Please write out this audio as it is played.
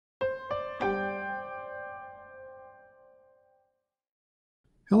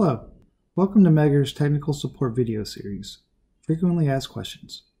Hello, welcome to Megger's Technical Support video series, Frequently Asked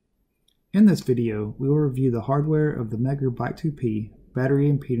Questions. In this video, we will review the hardware of the Megger BITE 2P battery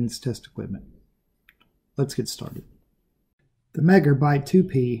impedance test equipment. Let's get started. The Megger BITE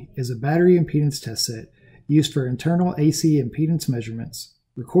 2P is a battery impedance test set used for internal AC impedance measurements,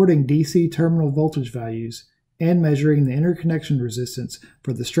 recording DC terminal voltage values, and measuring the interconnection resistance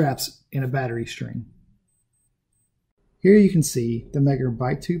for the straps in a battery string. Here you can see the Megger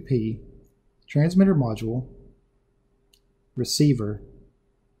BITE 2P transmitter module, receiver,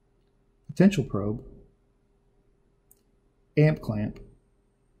 potential probe, amp clamp,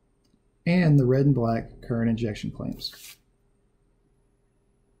 and the red and black current injection clamps.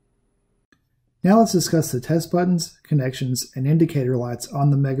 Now let's discuss the test buttons, connections, and indicator lights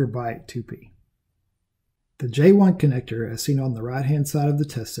on the Megger BITE 2P. The J1 connector, as seen on the right-hand side of the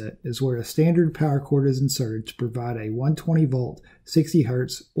test set, is where a standard power cord is inserted to provide a 120 volt 60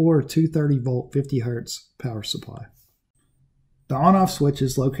 Hz or 230 volt 50 Hz power supply. The on-off switch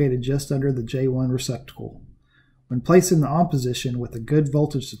is located just under the J1 receptacle. When placed in the on position with a good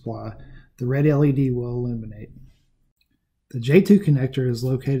voltage supply, the red LED will illuminate. The J2 connector is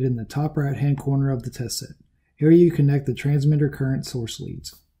located in the top right-hand corner of the test set. Here you connect the transmitter current source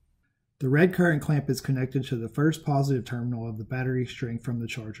leads. The red current clamp is connected to the first positive terminal of the battery string from the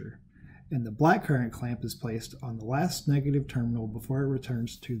charger, and the black current clamp is placed on the last negative terminal before it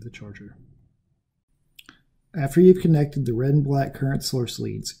returns to the charger. After you've connected the red and black current source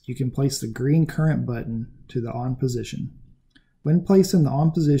leads, you can place the green current button to the on position. When placed in the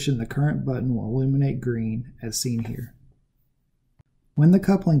on position, the current button will illuminate green, as seen here. When the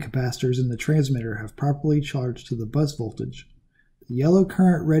coupling capacitors in the transmitter have properly charged to the bus voltage, the yellow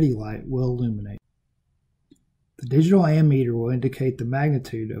current ready light will illuminate. The digital ammeter will indicate the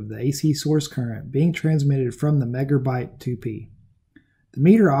magnitude of the AC source current being transmitted from the Megger BITE 2P. The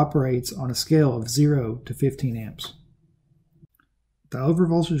meter operates on a scale of 0 to 15 amps. The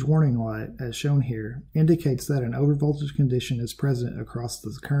overvoltage warning light, as shown here, indicates that an overvoltage condition is present across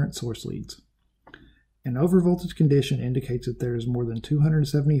the current source leads. An overvoltage condition indicates that there is more than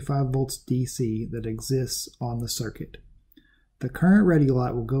 275 volts DC that exists on the circuit. The current ready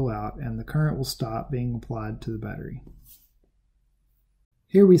light will go out and the current will stop being applied to the battery.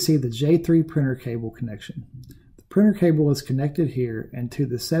 Here we see the J3 printer cable connection. The printer cable is connected here and to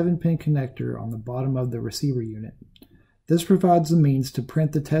the 7-pin connector on the bottom of the receiver unit. This provides the means to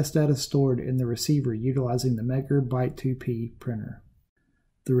print the test data stored in the receiver utilizing the Megger BITE 2P printer.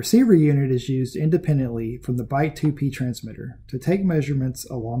 The receiver unit is used independently from the BITE 2P transmitter to take measurements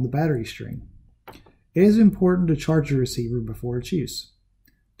along the battery string. It is important to charge the receiver before its use.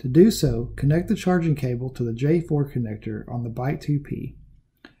 To do so, connect the charging cable to the J4 connector on the BITE 2P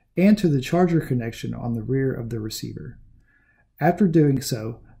and to the charger connection on the rear of the receiver. After doing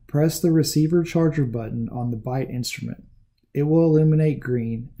so, press the receiver charger button on the BITE instrument. It will illuminate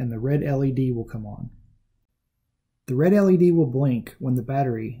green and the red LED will come on. The red LED will blink when the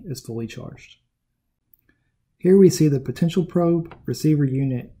battery is fully charged. Here we see the potential probe, receiver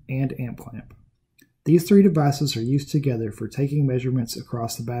unit, and amp clamp. These three devices are used together for taking measurements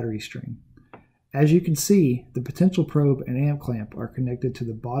across the battery string. As you can see, the potential probe and amp clamp are connected to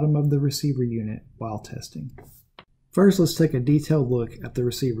the bottom of the receiver unit while testing. First, let's take a detailed look at the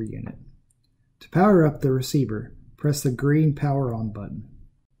receiver unit. To power up the receiver, press the green power on button.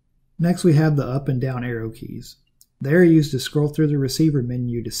 Next, we have the up and down arrow keys. They are used to scroll through the receiver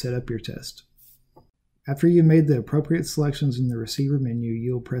menu to set up your test. After you've made the appropriate selections in the receiver menu,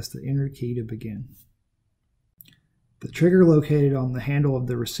 you'll press the enter key to begin. The trigger located on the handle of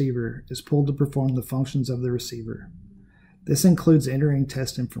the receiver is pulled to perform the functions of the receiver. This includes entering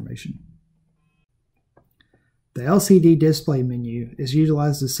test information. The LCD display menu is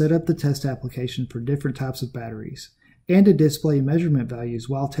utilized to set up the test application for different types of batteries and to display measurement values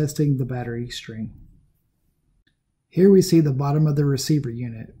while testing the battery string. Here we see the bottom of the receiver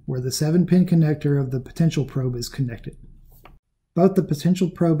unit, where the 7-pin connector of the potential probe is connected. Both the potential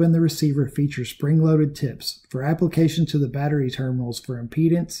probe and the receiver feature spring-loaded tips for application to the battery terminals for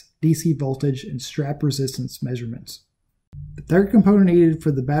impedance, DC voltage, and strap resistance measurements. The third component needed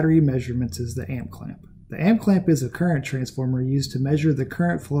for the battery measurements is the amp clamp. The amp clamp is a current transformer used to measure the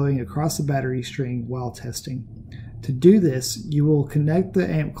current flowing across the battery string while testing. To do this, you will connect the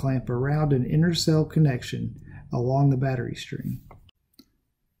amp clamp around an intercell connection along the battery string.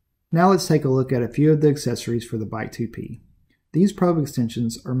 Now let's take a look at a few of the accessories for the BITE 2P. These probe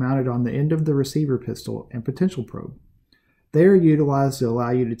extensions are mounted on the end of the receiver pistol and potential probe. They are utilized to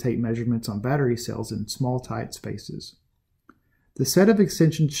allow you to take measurements on battery cells in small tight spaces. The set of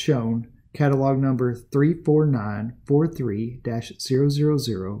extensions shown Catalog number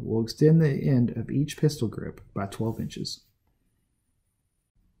 34943-000 will extend the end of each pistol grip by 12 inches.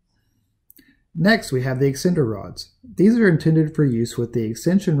 Next, we have the extender rods. These are intended for use with the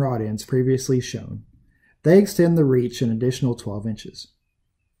extension rod ends previously shown. They extend the reach an additional 12 inches.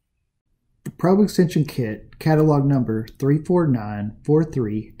 The probe extension kit, catalog number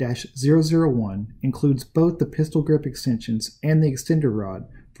 34943-001, includes both the pistol grip extensions and the extender rod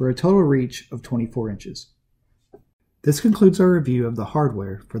for a total reach of 24 inches. This concludes our review of the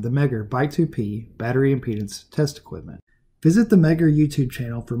hardware for the Megger BITE 2P battery impedance test equipment. Visit the Megger YouTube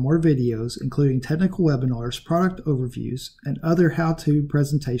channel for more videos, including technical webinars, product overviews, and other how-to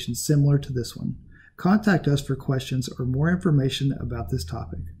presentations similar to this one. Contact us for questions or more information about this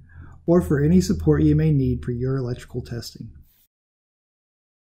topic, or for any support you may need for your electrical testing.